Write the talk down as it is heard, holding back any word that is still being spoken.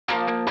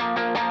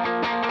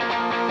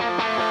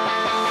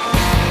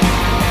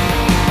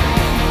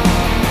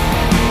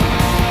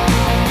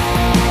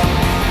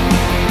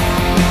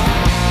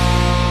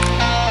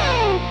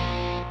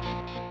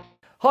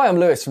Hi, I'm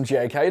Lewis from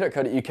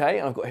GAK.co.uk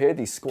and I've got here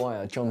the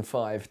Squier John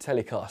 5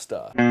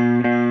 Telecaster.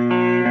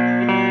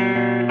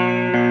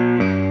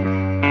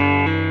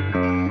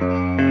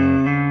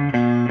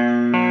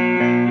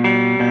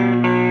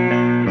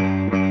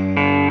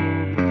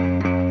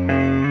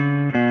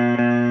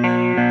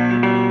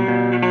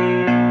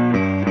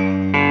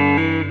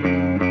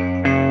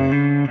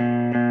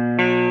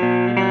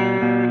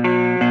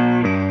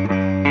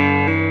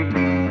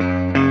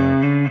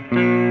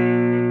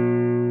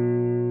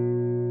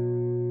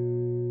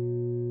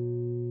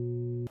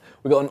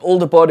 We've got an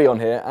alder body on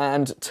here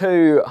and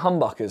two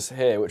humbuckers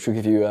here, which will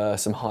give you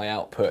some high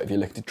output if you're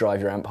looking to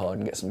drive your amp hard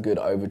and get some good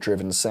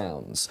overdriven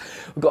sounds.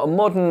 We've got a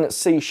modern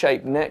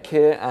C-shaped neck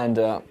here and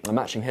a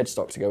matching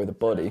headstock to go with the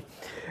body.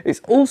 It's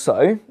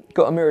also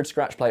got a mirrored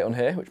scratch plate on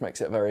here, which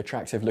makes it a very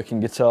attractive looking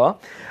guitar.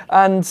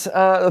 And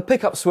the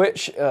pickup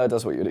switch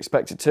does what you would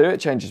expect it to. It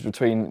changes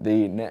between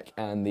the neck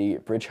and the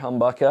bridge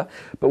humbucker.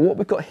 But what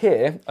we've got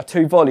here are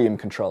two volume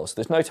controls.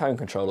 There's no tone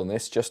control on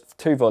this, just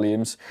two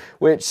volumes,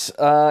 which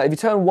if you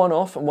turn one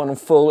off and one on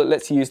full, it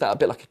lets you use that a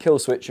bit like a kill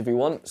switch if you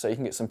want. So you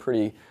can get some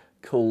pretty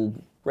cool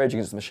Rage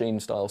Against the Machine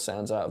style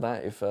sounds out of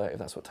that if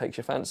that's what takes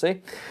your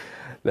fancy.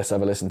 Let's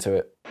have a listen to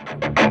it.